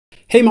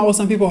Hey my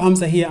awesome people,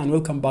 Hamza here and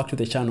welcome back to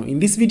the channel. In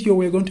this video,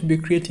 we're going to be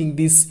creating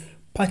this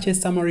purchase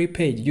summary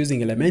page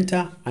using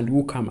Elementor and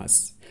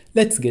WooCommerce.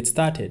 Let's get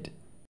started.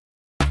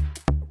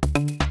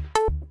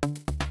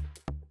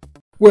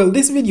 Well,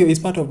 this video is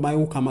part of my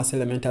WooCommerce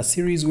Elementor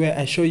series where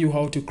I show you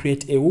how to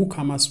create a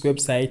WooCommerce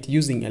website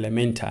using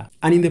Elementor.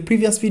 And in the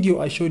previous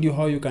video, I showed you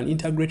how you can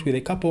integrate with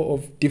a couple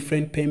of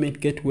different payment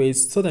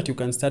gateways so that you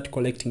can start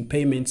collecting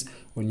payments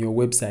on your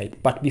website.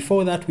 But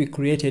before that, we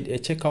created a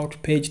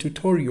checkout page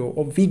tutorial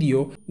or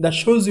video that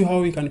shows you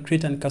how you can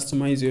create and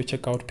customize your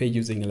checkout page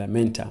using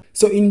Elementor.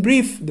 So in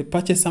brief, the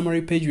purchase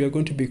summary page we are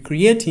going to be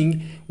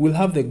creating will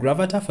have the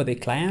gravatar for the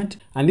client,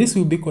 and this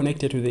will be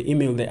connected to the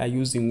email they are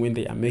using when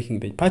they are making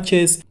the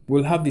purchase.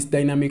 We'll have this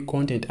dynamic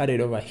content added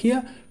over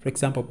here, for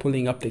example,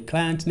 pulling up the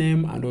client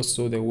name and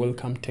also the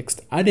welcome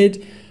text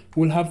added.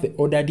 We'll have the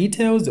order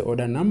details, the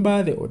order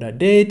number, the order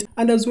date,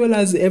 and as well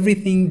as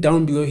everything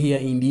down below here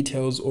in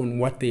details on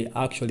what they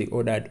actually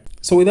ordered.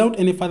 So without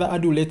any further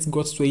ado, let's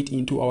go straight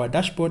into our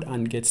dashboard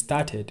and get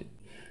started.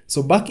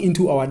 So back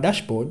into our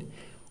dashboard,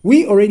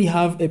 we already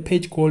have a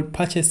page called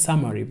purchase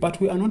summary, but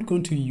we are not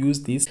going to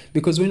use this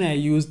because when I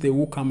use the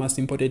WooCommerce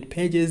imported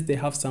pages, they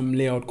have some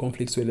layout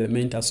conflicts with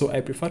Elementor. So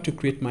I prefer to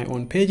create my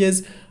own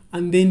pages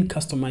and then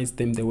customize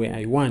them the way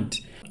I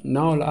want.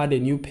 Now I'll add a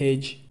new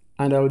page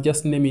and I'll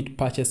just name it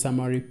purchase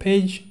summary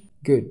page.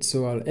 Good.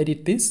 So I'll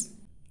edit this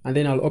and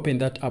then I'll open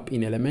that up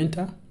in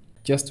Elementor.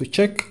 Just to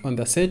check on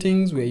the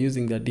settings, we're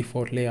using the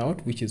default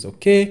layout, which is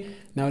okay.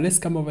 Now let's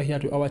come over here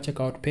to our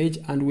checkout page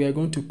and we are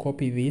going to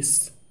copy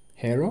this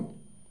hero.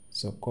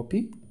 So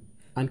copy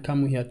and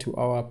come here to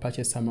our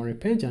purchase summary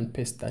page and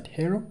paste that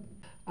hero.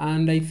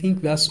 And I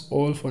think that's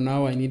all for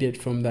now I needed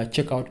from the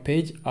checkout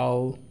page.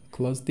 I'll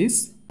close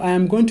this. I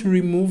am going to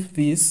remove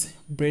this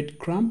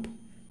breadcrumb.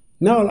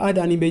 Now I'll add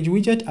an image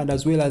widget and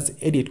as well as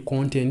edit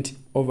content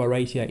over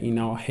right here in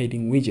our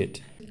heading widget.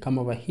 Come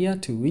over here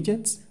to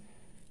widgets,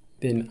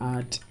 then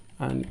add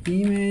an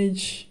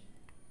image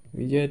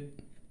widget,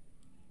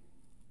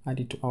 add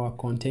it to our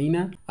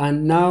container.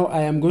 And now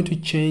I am going to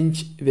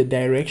change the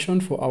direction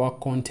for our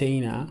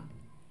container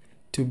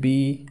to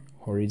be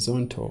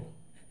horizontal,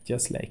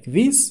 just like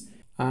this.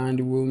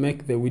 And we'll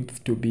make the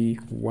width to be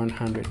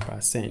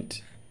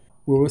 100%.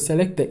 We will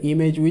select the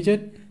image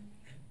widget,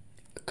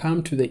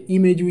 come to the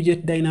image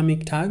widget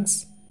dynamic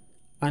tags,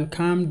 and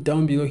come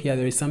down below here.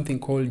 There is something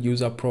called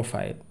user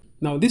profile.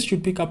 Now this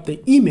should pick up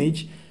the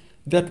image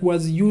that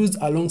was used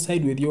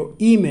alongside with your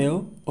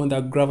email on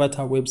the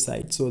gravatar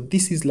website. So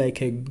this is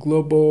like a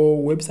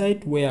global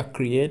website where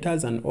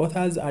creators and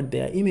authors add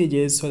their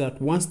images so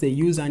that once they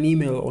use an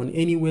email on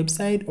any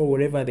website or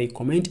wherever they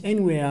comment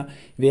anywhere,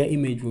 their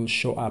image will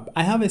show up.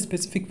 I have a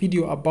specific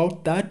video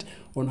about that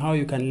on how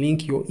you can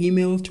link your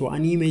email to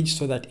an image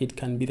so that it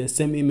can be the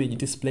same image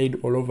displayed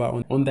all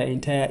over on the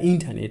entire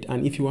internet.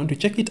 And if you want to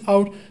check it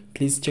out,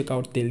 please check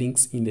out the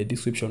links in the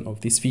description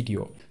of this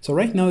video. So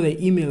right now the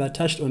email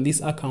attached on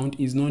this account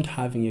is not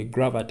having a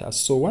gravatar.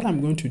 So what I'm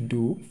going to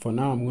do for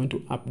now, I'm going to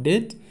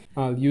update.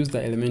 I'll use the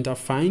Elementor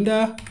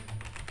Finder,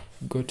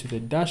 go to the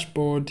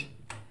dashboard,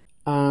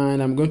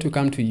 and I'm going to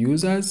come to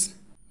users. In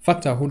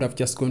fact, I would have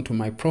just gone to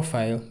my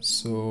profile.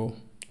 So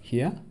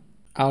here,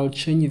 I'll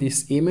change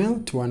this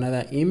email to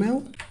another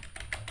email.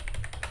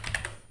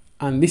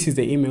 And this is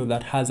the email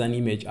that has an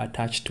image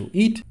attached to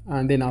it.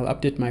 And then I'll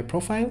update my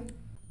profile.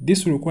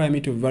 This will require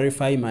me to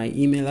verify my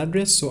email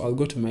address. So I'll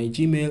go to my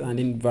Gmail and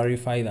then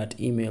verify that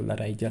email that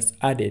I just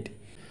added.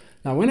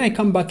 Now, when I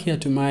come back here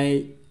to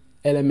my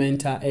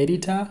Elementor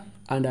editor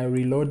and I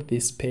reload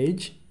this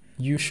page,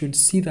 you should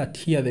see that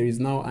here there is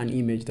now an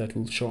image that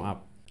will show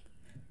up.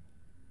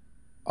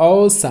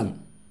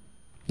 Awesome.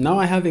 Now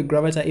I have a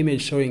gravatar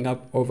image showing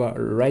up over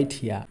right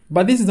here.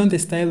 But this is not the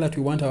style that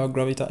we want our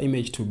gravatar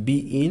image to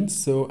be in.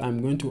 So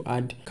I'm going to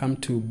come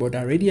to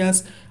border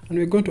radius, and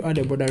we're going to add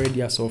a border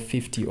radius of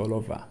 50 all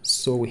over.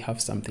 So we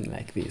have something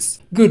like this.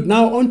 Good.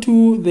 Now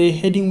onto the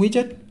heading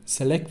widget.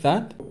 Select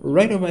that.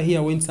 Right over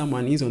here, when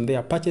someone is on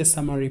their purchase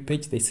summary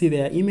page, they see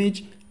their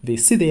image, they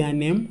see their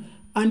name,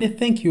 and a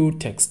thank you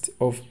text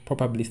of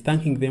probably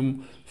thanking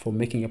them for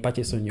making a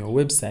purchase on your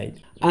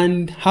website.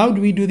 And how do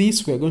we do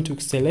this? We're going to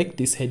select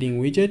this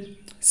heading widget,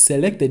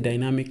 select the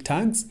dynamic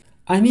tags,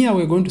 and here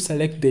we're going to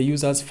select the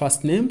user's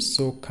first name.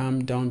 So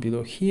come down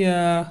below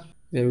here.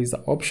 There is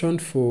an option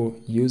for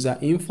user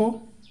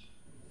info.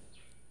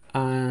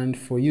 And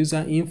for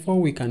user info,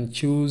 we can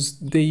choose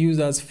the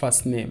user's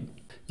first name.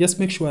 Just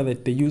make sure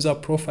that the user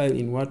profile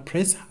in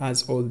WordPress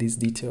has all these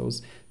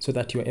details so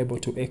that you're able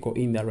to echo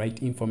in the right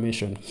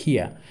information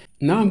here.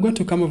 Now I'm going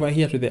to come over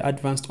here to the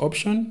advanced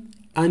option,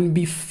 and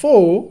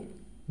before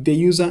the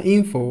user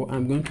info,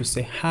 I'm going to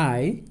say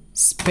hi,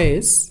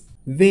 space.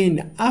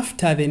 Then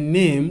after the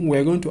name,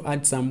 we're going to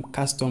add some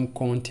custom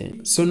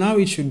content. So now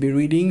it should be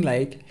reading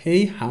like,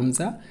 hey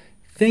Hamza,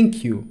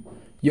 thank you.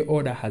 Your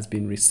order has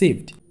been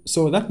received.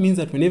 So that means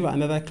that whenever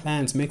another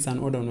client makes an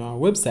order on our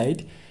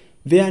website,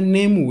 their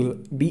name will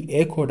be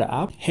echoed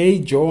up. Hey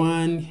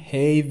Joanne,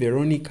 hey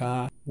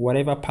Veronica,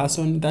 whatever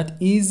person that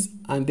is,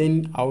 and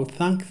then I'll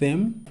thank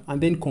them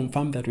and then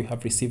confirm that we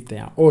have received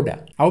their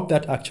order. I hope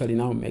that actually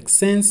now makes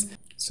sense.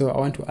 So I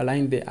want to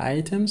align the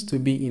items to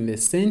be in the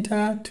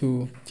center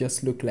to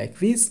just look like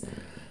this.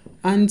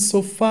 And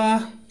so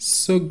far,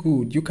 so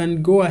good. You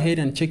can go ahead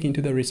and check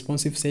into the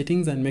responsive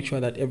settings and make sure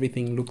that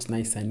everything looks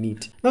nice and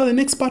neat. Now, the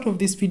next part of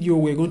this video,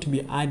 we're going to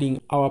be adding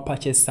our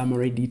purchase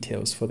summary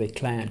details for the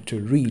client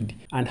to read.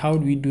 And how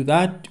do we do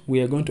that?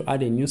 We are going to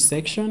add a new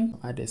section,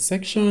 add a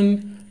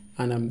section,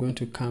 and I'm going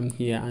to come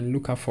here and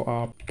look up for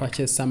our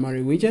purchase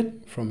summary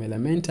widget from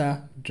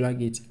Elementor,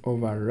 drag it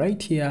over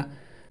right here.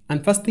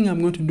 And first thing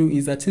I'm going to do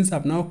is that since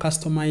I've now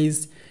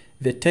customized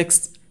the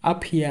text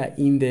up here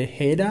in the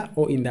header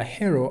or in the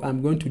hero,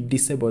 I'm going to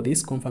disable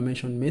this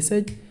confirmation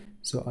message.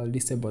 So I'll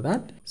disable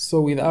that.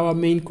 So with our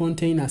main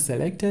container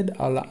selected,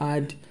 I'll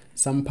add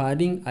some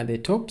padding at the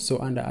top. So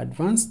under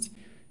advanced,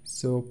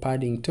 so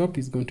padding top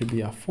is going to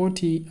be a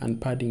 40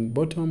 and padding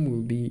bottom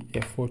will be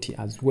a 40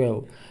 as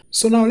well.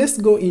 So now let's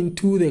go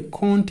into the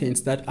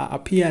contents that are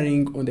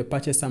appearing on the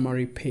purchase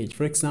summary page.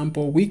 For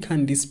example, we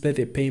can display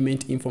the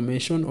payment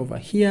information over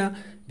here,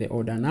 the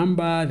order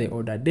number, the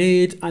order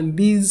date, and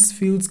these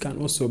fields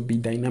can also be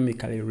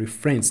dynamically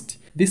referenced.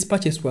 This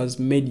purchase was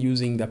made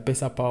using the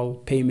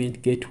PayPal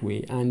payment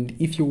gateway, and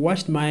if you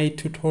watched my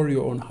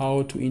tutorial on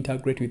how to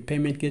integrate with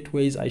payment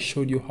gateways, I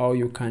showed you how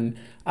you can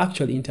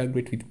actually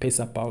integrate with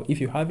PayPal. If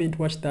you haven't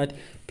watched that,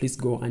 please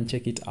go and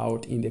check it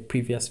out in the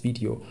previous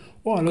video,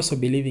 or I'll also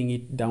be leaving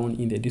it down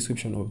in the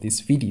description of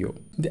this video.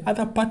 The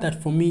other part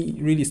that for me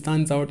really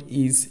stands out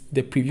is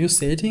the preview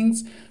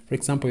settings. For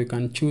example, you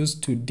can choose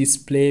to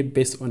display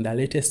based on the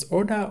latest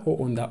order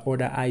or on the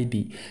order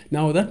ID.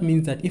 Now that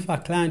means that if a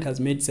client has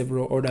made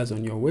several orders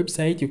on your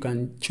website, you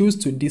can choose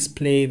to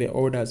display the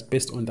orders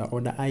based on the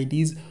order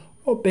IDs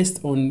or based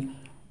on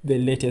the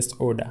latest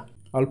order.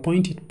 I'll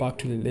point it back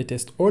to the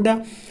latest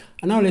order.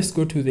 And now let's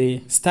go to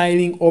the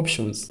styling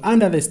options.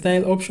 Under the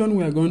style option,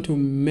 we are going to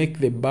make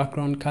the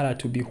background color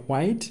to be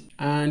white.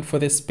 And for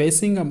the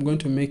spacing, I'm going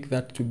to make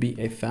that to be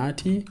a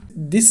 30.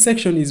 This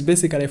section is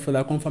basically for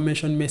the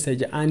confirmation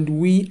message, and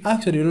we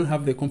actually don't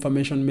have the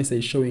confirmation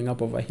message showing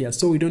up over here.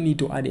 So we don't need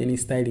to add any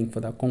styling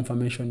for the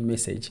confirmation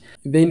message.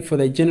 Then for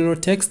the general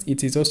text,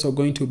 it is also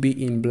going to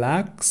be in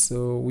black,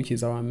 so which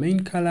is our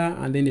main color.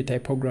 And then the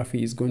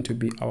typography is going to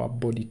be our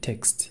body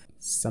text,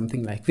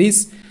 something like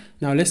this.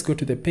 Now let's go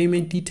to the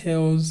payment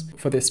details.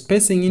 For the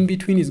spacing in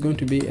between is going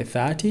to be a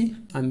 30,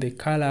 and the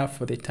color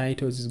for the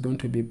titles is going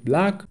to be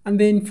black. And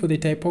then for the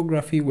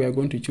typography, we are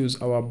going to choose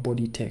our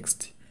body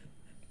text.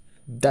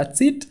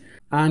 That's it.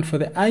 And for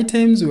the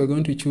items, we're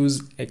going to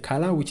choose a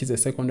color, which is a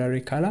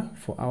secondary color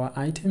for our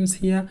items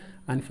here.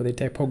 And for the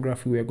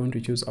typography, we are going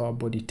to choose our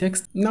body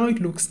text. Now it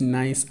looks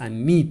nice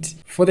and neat.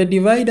 For the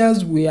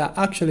dividers, we are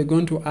actually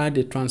going to add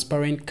a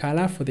transparent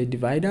color for the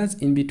dividers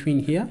in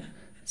between here.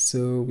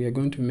 So we are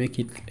going to make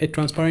it a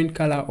transparent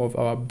color of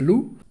our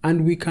blue,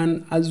 and we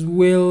can as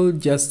well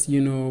just,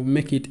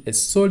 make it a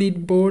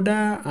solid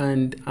border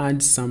and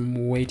add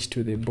some weight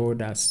to the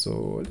border.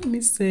 So let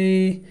me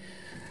say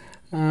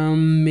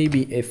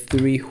maybe a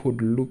 3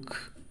 would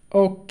look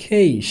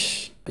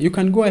okay-ish. You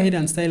can go ahead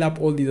and style up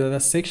all these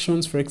other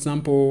sections. For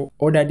example,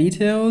 order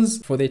details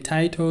for the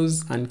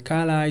titles and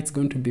color, it's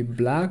going to be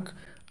black.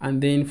 And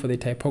then for the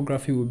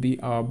typography will be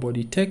our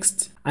body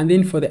text. And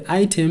then for the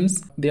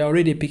items, they're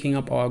already picking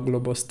up our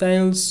global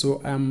styles.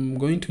 So I'm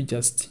going to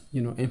just,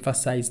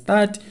 emphasize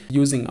that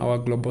using our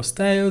global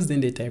styles.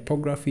 Then the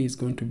typography is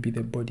going to be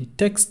the body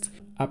text.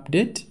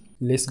 Update.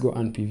 Let's go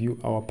and preview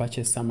our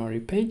purchase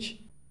summary page.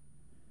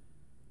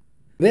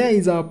 There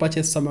is our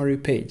purchase summary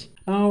page.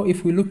 Now,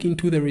 if we look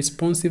into the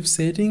responsive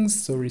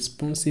settings, so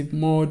responsive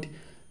mode,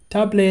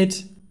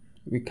 tablet,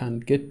 we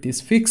can get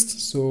this fixed.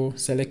 So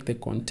select the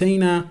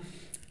container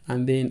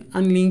and then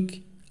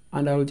unlink,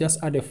 and I'll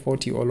just add a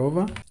 40 all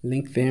over.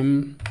 Link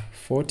them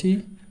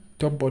 40,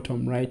 top,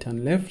 bottom, right,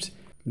 and left.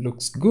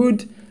 Looks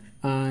good.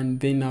 And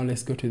then now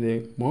let's go to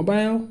the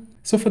mobile.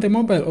 So for the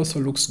mobile also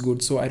looks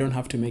good, so I don't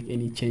have to make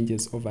any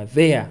changes over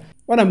there.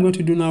 What I'm going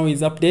to do now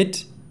is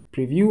update,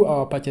 preview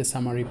our purchase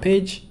summary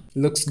page.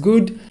 Looks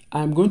good.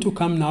 I'm going to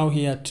come now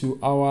here to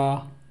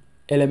our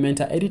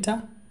Elementor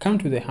editor, come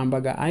to the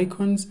hamburger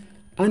icons,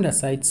 under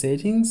site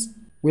settings.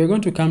 We're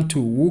going to come to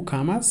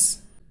WooCommerce,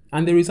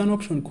 and there is an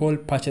option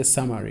called purchase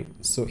summary.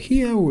 So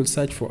here we'll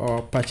search for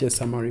our purchase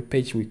summary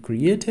page we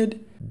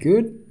created.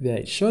 Good, there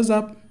it shows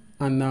up.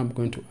 And now I'm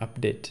going to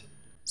update.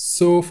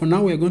 So for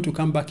now, we're going to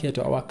come back here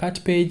to our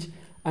cart page,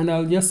 and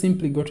I'll just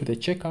simply go to the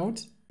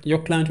checkout. Your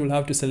client will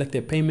have to select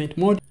a payment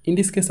mode. In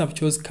this case, I've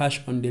chose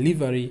cash on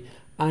delivery,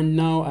 and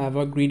now I have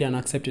agreed and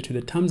accepted to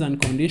the terms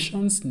and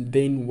conditions.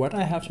 Then what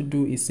I have to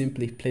do is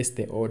simply place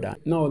the order.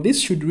 Now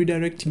this should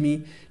redirect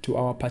me to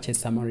our purchase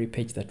summary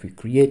page that we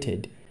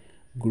created.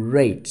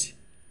 Great.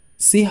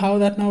 See how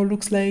that now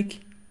looks like?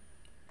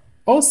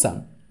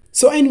 Awesome.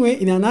 So anyway,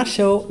 in a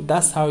nutshell,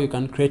 that's how you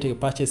can create a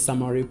purchase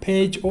summary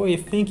page or a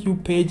thank you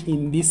page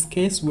in this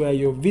case, where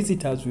your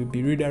visitors will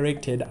be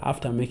redirected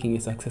after making a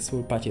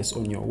successful purchase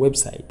on your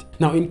website.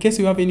 Now, in case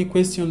you have any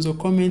questions or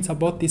comments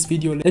about this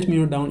video, let me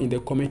know down in the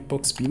comment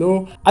box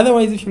below.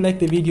 Otherwise, if you like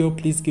the video,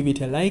 please give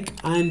it a like,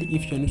 and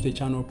if you're new to the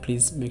channel,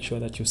 please make sure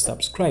that you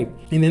subscribe.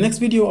 In the next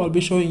video, I'll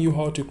be showing you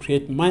how to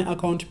create my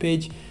account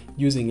page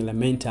using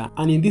Elementor,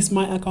 and in this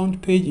my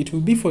account page, it will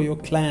be for your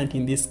client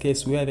in this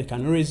case, where they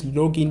can always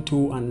log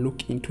into and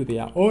look into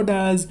their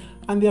orders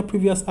and their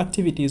previous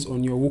activities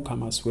on your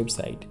WooCommerce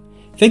website.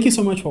 Thank you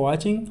so much for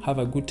watching. Have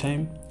a good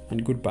time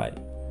and goodbye.